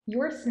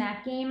Your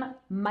snack game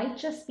might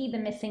just be the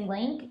missing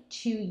link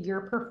to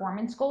your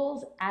performance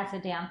goals as a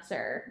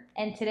dancer.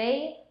 And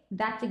today,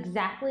 that's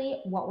exactly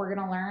what we're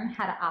gonna learn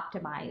how to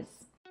optimize.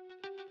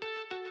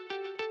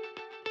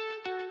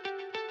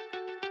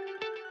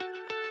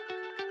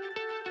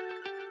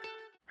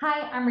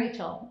 Hi, I'm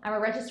Rachel. I'm a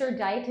registered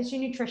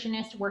dietitian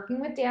nutritionist working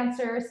with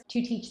dancers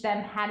to teach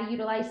them how to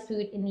utilize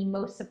food in the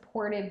most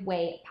supportive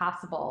way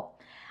possible.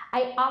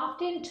 I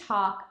often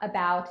talk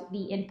about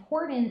the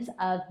importance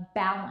of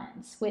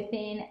balance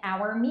within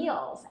our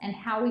meals and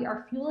how we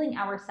are fueling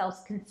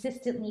ourselves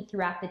consistently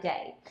throughout the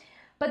day.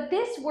 But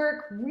this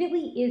work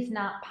really is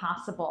not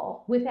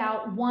possible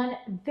without one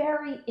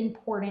very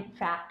important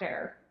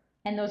factor,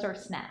 and those are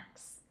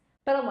snacks.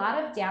 But a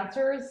lot of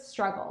dancers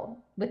struggle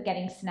with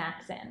getting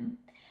snacks in.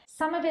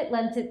 Some of it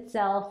lends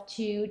itself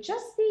to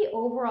just the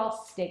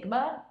overall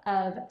stigma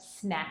of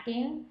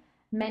snacking.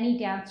 Many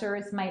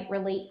dancers might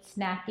relate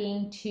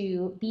snacking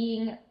to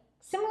being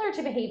similar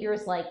to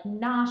behaviors like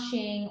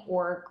noshing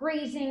or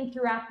grazing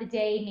throughout the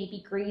day,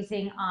 maybe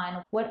grazing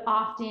on what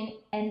often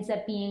ends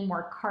up being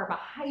more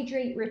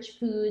carbohydrate-rich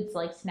foods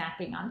like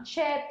snacking on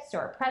chips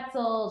or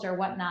pretzels or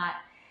whatnot.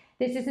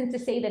 This isn't to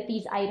say that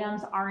these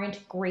items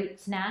aren't great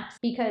snacks,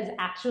 because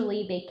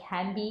actually they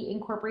can be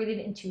incorporated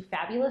into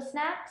fabulous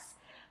snacks.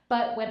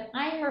 But when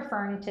I'm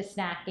referring to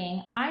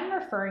snacking, I'm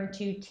referring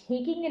to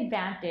taking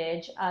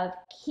advantage of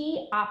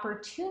key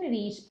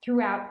opportunities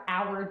throughout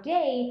our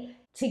day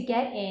to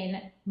get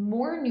in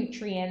more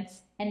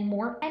nutrients and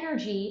more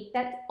energy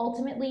that's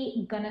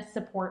ultimately gonna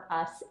support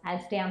us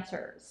as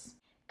dancers.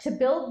 To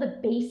build the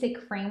basic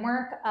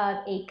framework of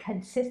a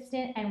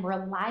consistent and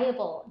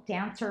reliable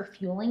dancer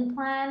fueling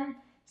plan,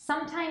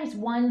 sometimes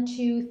 1,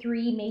 2,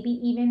 3, maybe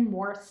even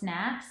more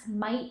snacks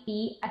might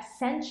be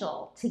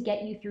essential to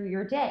get you through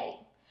your day.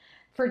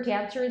 For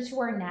dancers who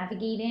are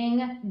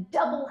navigating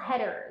double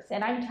headers,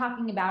 and I'm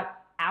talking about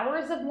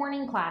hours of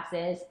morning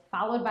classes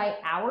followed by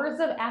hours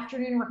of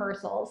afternoon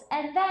rehearsals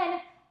and then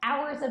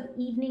hours of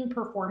evening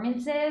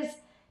performances,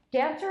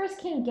 dancers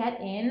can get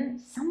in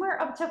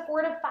somewhere up to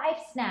 4 to 5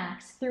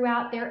 snacks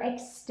throughout their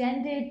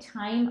extended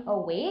time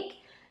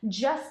awake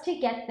just to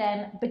get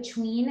them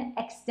between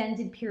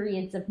extended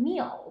periods of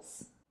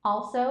meals.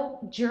 Also,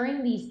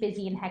 during these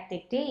busy and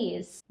hectic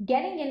days,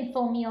 getting in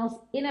full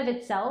meals in of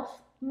itself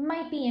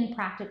might be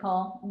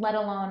impractical, let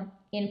alone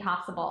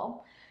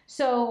impossible.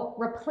 So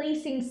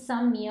replacing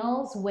some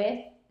meals with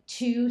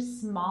 2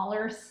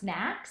 smaller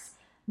snacks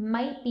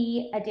might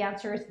be a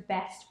dancer's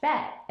best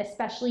bet,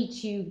 especially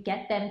to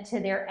get them to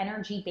their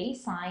energy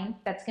baseline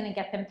that's going to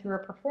get them through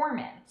a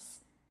performance.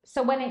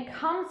 So when it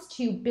comes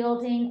to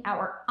building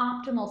our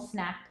optimal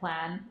snack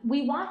plan,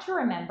 we want to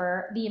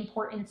remember the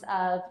importance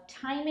of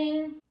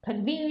timing,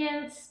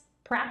 convenience,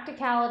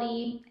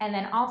 practicality, and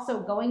then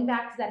also going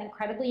back to that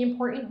incredibly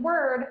important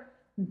word,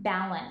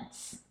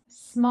 balance.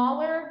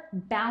 Smaller,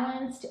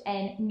 balanced,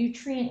 and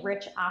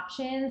nutrient-rich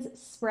options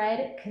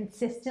spread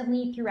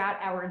consistently throughout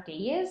our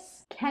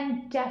days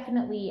can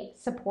definitely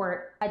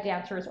support a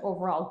dancer's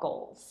overall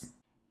goals,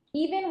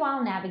 even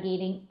while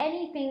navigating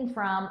anything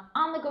from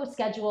on-the-go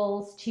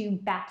schedules to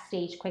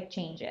backstage quick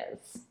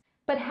changes.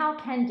 But how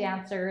can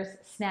dancers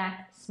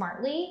snack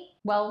smartly?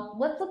 Well,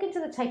 let's look into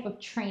the type of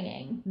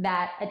training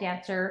that a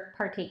dancer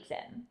partakes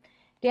in.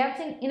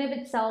 Dancing in of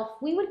itself,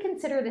 we would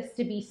consider this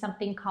to be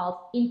something called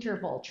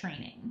interval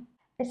training.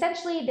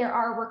 Essentially, there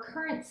are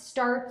recurrent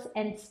starts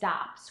and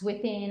stops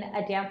within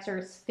a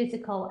dancer's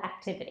physical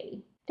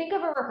activity. Think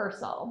of a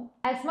rehearsal.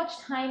 As much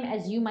time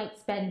as you might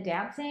spend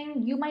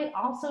dancing, you might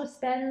also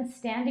spend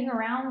standing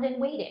around and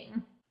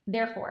waiting.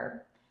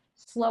 Therefore,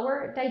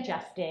 slower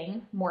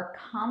digesting, more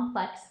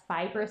complex,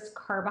 fibrous,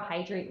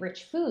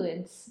 carbohydrate-rich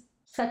foods,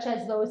 such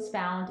as those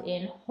found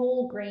in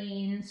whole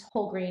grains,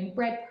 whole grain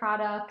bread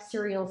products,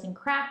 cereals, and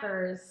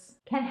crackers,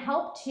 can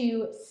help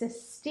to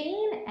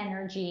sustain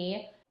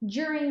energy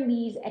during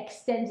these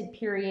extended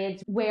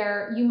periods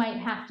where you might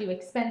have to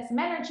expend some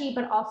energy,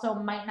 but also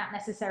might not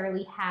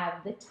necessarily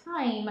have the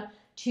time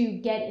to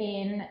get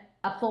in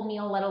a full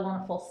meal, let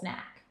alone a full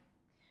snack.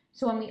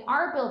 So when we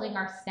are building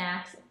our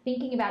snacks,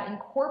 thinking about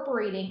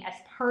incorporating as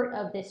part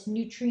of this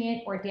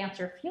nutrient or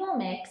dancer fuel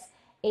mix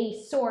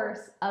a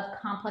source of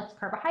complex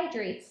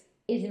carbohydrates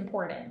is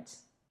important.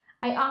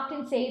 I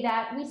often say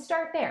that we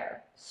start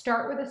there.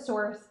 Start with a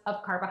source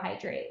of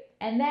carbohydrate,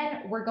 and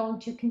then we're going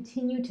to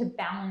continue to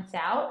balance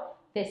out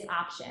this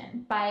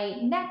option by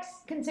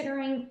next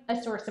considering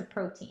a source of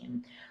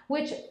protein,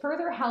 which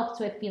further helps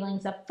with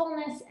feelings of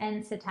fullness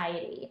and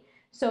satiety.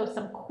 So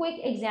some quick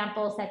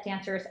examples that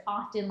dancers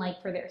often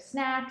like for their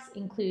snacks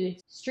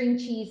include string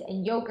cheese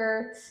and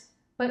yogurt,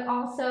 but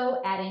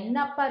also adding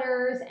nut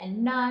butters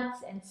and nuts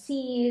and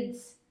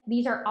seeds.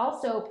 These are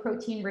also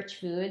protein-rich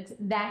foods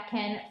that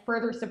can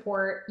further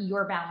support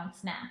your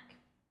balanced snack.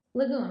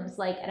 Legumes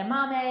like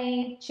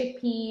edamame,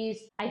 chickpeas.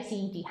 I've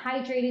seen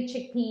dehydrated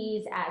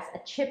chickpeas as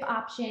a chip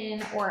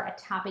option or a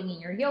topping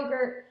in your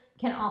yogurt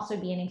can also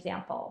be an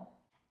example.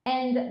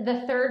 And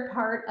the third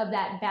part of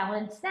that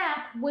balanced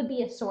snack would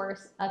be a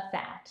source of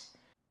fat.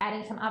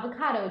 Adding some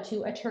avocado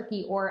to a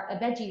turkey or a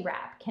veggie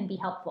wrap can be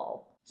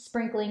helpful.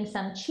 Sprinkling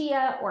some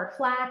chia or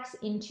flax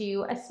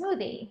into a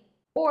smoothie.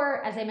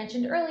 Or, as I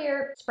mentioned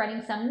earlier,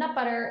 spreading some nut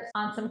butter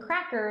on some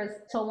crackers,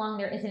 so long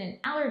there isn't an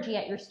allergy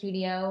at your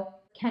studio,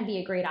 can be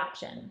a great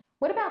option.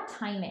 What about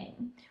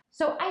timing?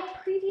 So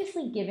I've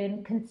previously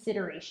given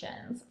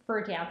considerations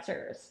for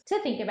dancers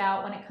to think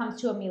about when it comes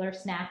to a meal or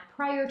snack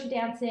prior to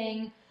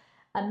dancing,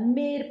 a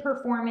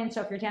mid-performance,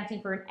 so if you're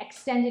dancing for an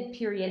extended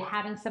period,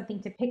 having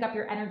something to pick up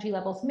your energy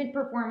levels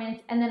mid-performance,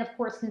 and then of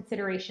course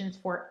considerations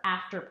for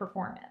after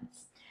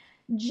performance.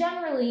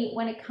 Generally,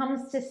 when it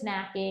comes to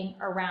snacking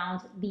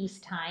around these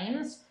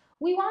times,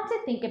 we want to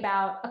think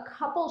about a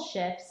couple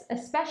shifts,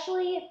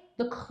 especially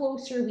the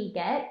closer we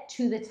get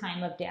to the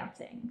time of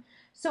dancing.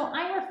 So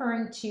I'm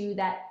referring to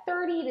that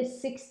 30 to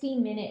 60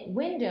 minute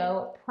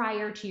window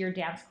prior to your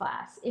dance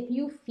class. If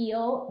you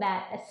feel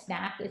that a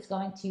snack is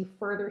going to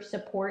further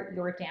support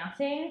your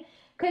dancing,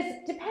 because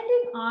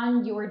depending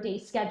on your day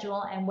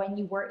schedule and when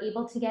you were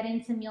able to get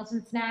in some meals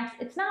and snacks,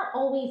 it's not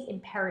always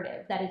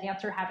imperative that a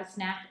dancer have a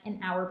snack an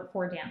hour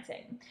before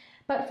dancing.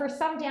 But for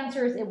some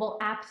dancers, it will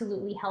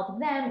absolutely help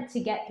them to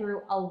get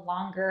through a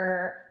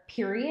longer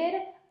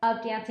period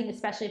of dancing,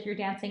 especially if you're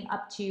dancing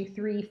up to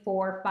 3,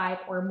 4, 5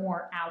 or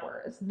more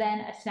hours.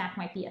 Then a snack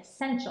might be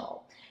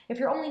essential. If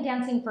you're only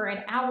dancing for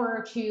an hour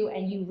or two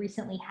and you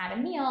recently had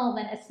a meal,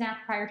 then a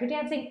snack prior to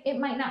dancing, it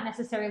might not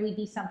necessarily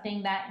be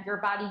something that your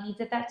body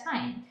needs at that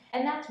time.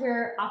 And that's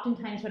where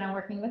oftentimes when I'm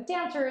working with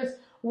dancers,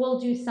 we'll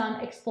do some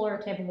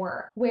explorative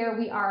work where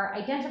we are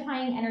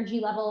identifying energy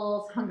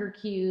levels, hunger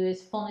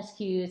cues, fullness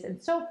cues,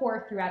 and so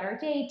forth throughout our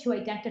day to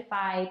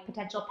identify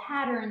potential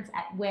patterns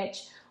at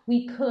which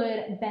we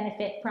could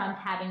benefit from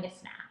having a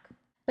snack.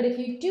 But if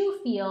you do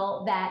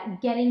feel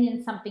that getting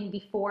in something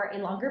before a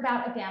longer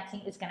bout of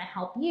dancing is going to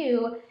help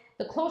you,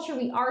 the closer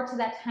we are to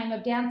that time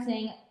of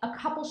dancing, a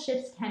couple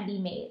shifts can be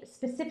made,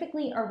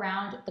 specifically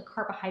around the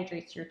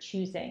carbohydrates you're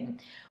choosing.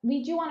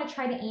 We do want to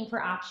try to aim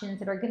for options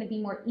that are going to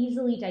be more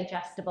easily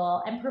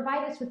digestible and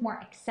provide us with more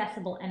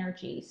accessible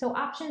energy. So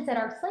options that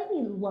are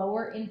slightly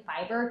lower in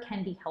fiber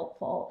can be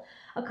helpful.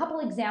 A couple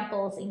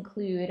examples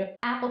include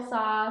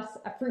applesauce,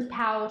 a fruit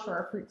pouch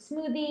or a fruit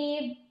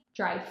smoothie,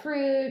 dried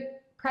fruit,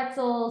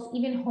 pretzels,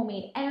 even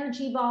homemade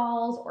energy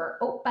balls or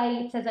oat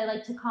bites, as I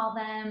like to call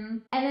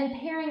them. And then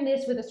pairing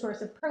this with a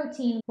source of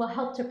protein will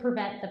help to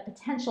prevent the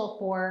potential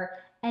for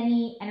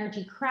any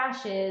energy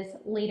crashes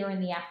later in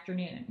the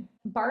afternoon.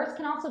 Bars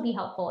can also be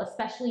helpful,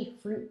 especially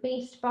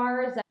fruit-based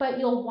bars, but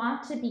you'll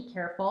want to be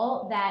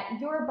careful that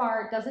your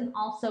bar doesn't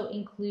also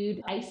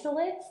include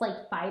isolates,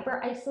 like fiber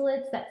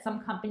isolates that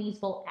some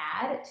companies will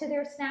add to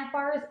their snack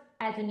bars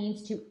as a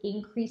means to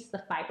increase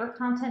the fiber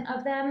content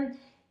of them.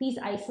 These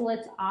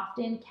isolates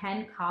often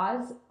can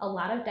cause a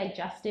lot of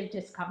digestive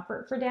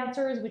discomfort for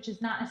dancers, which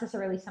is not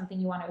necessarily something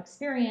you want to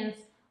experience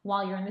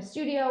while you're in the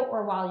studio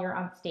or while you're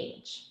on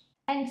stage.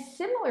 And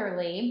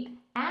similarly,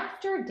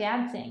 after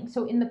dancing,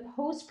 so in the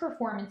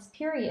post-performance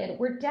period,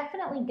 we're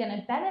definitely going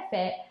to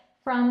benefit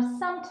from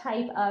some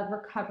type of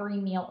recovery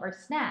meal or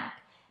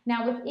snack.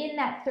 Now, within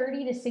that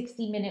 30 to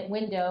 60 minute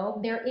window,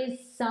 there is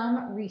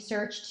some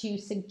research to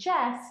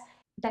suggest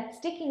that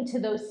sticking to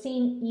those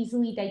same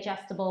easily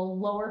digestible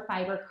lower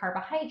fiber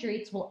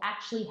carbohydrates will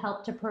actually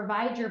help to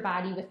provide your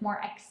body with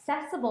more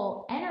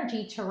accessible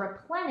energy to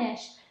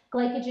replenish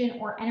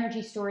glycogen or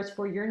energy stores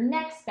for your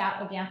next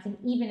bout of dancing,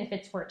 even if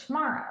it's for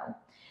tomorrow.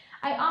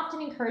 I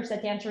often encourage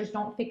that dancers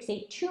don't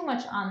fixate too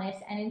much on this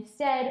and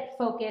instead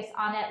focus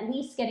on at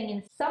least getting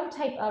in some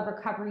type of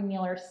recovery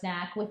meal or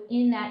snack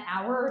within that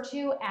hour or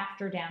two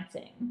after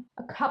dancing.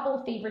 A couple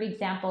of favorite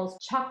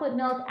examples: chocolate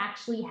milk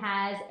actually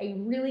has a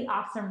really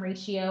awesome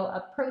ratio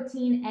of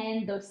protein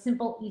and those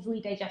simple,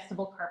 easily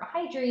digestible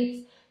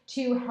carbohydrates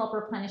to help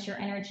replenish your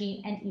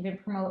energy and even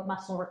promote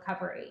muscle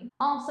recovery.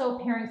 Also,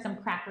 pairing some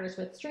crackers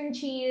with string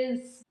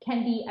cheese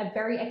can be a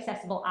very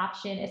accessible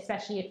option,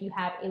 especially if you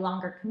have a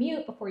longer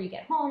commute before you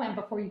get home and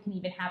before you can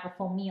even have a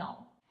full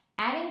meal.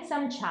 Adding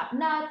some chopped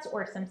nuts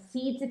or some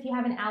seeds if you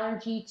have an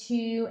allergy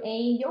to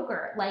a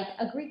yogurt, like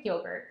a Greek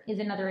yogurt, is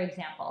another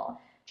example.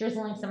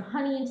 Drizzling some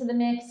honey into the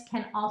mix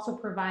can also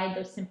provide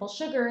those simple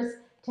sugars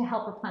to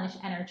help replenish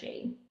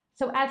energy.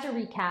 So as a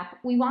recap,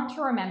 we want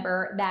to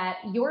remember that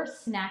your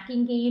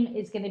snacking game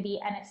is going to be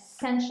an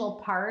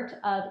essential part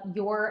of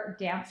your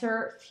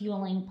dancer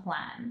fueling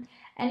plan.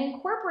 And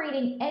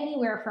incorporating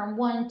anywhere from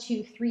 1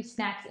 to 3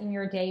 snacks in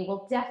your day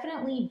will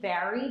definitely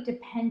vary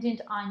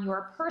dependent on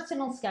your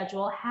personal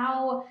schedule,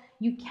 how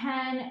you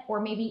can or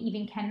maybe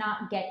even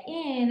cannot get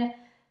in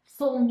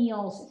full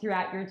meals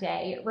throughout your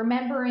day.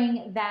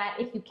 Remembering that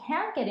if you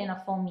can't get in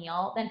a full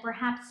meal, then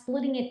perhaps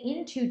splitting it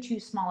into 2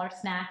 smaller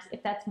snacks,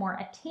 if that's more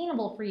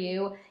attainable for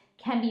you,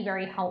 can be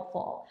very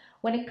helpful.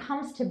 When it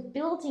comes to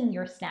building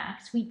your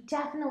snacks, we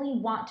definitely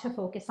want to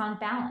focus on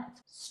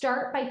balance.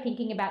 Start by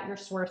thinking about your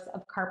source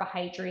of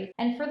carbohydrates,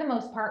 and for the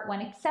most part,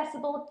 when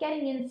accessible,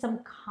 getting in some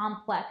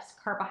complex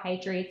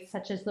carbohydrates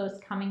such as those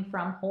coming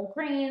from whole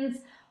grains,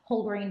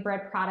 whole grain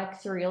bread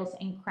products, cereals,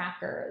 and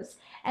crackers.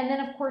 And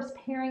then of course,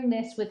 pairing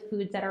this with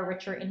foods that are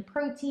richer in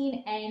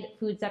protein and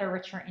foods that are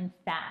richer in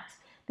fat.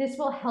 This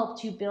will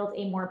help to build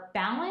a more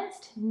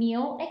balanced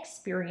meal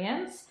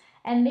experience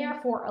and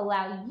therefore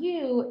allow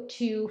you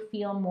to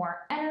feel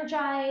more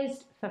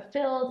energized,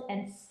 fulfilled,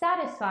 and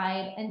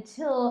satisfied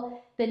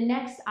until the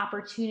next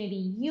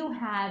opportunity you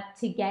have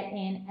to get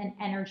in an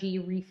energy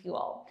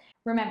refuel.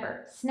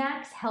 Remember,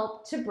 snacks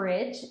help to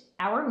bridge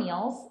our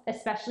meals,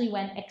 especially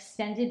when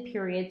extended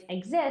periods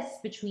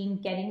exist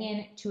between getting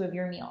in two of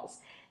your meals.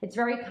 It's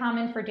very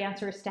common for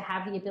dancers to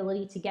have the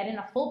ability to get in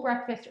a full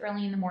breakfast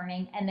early in the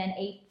morning and then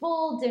a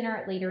full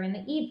dinner later in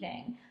the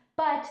evening.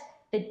 But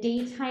the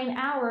daytime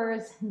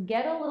hours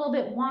get a little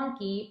bit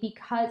wonky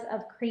because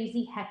of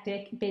crazy,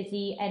 hectic,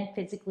 busy, and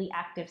physically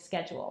active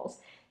schedules.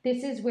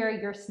 This is where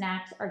your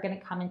snacks are going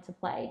to come into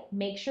play.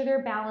 Make sure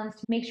they're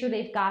balanced, make sure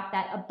they've got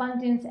that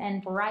abundance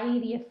and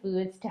variety of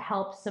foods to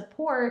help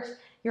support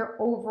your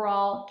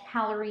overall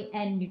calorie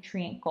and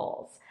nutrient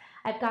goals.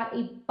 I've got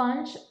a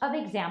bunch of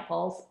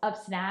examples of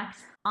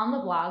snacks on the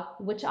blog,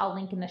 which I'll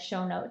link in the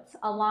show notes,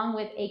 along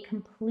with a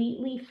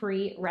completely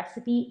free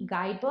recipe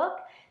guidebook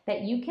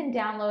that you can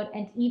download,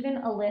 and even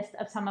a list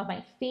of some of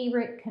my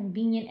favorite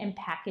convenient and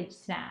packaged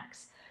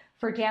snacks.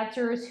 For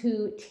dancers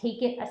who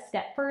take it a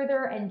step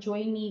further and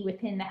join me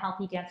within the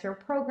Healthy Dancer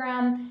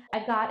program,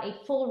 I've got a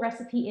full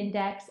recipe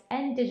index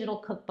and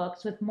digital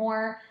cookbooks with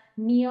more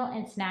meal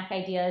and snack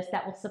ideas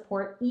that will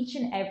support each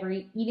and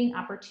every eating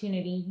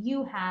opportunity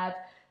you have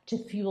to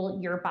fuel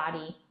your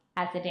body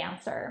as a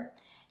dancer.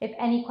 If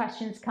any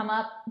questions come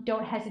up,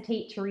 don't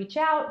hesitate to reach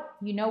out.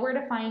 You know where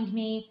to find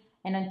me.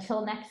 And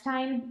until next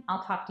time,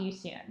 I'll talk to you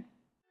soon.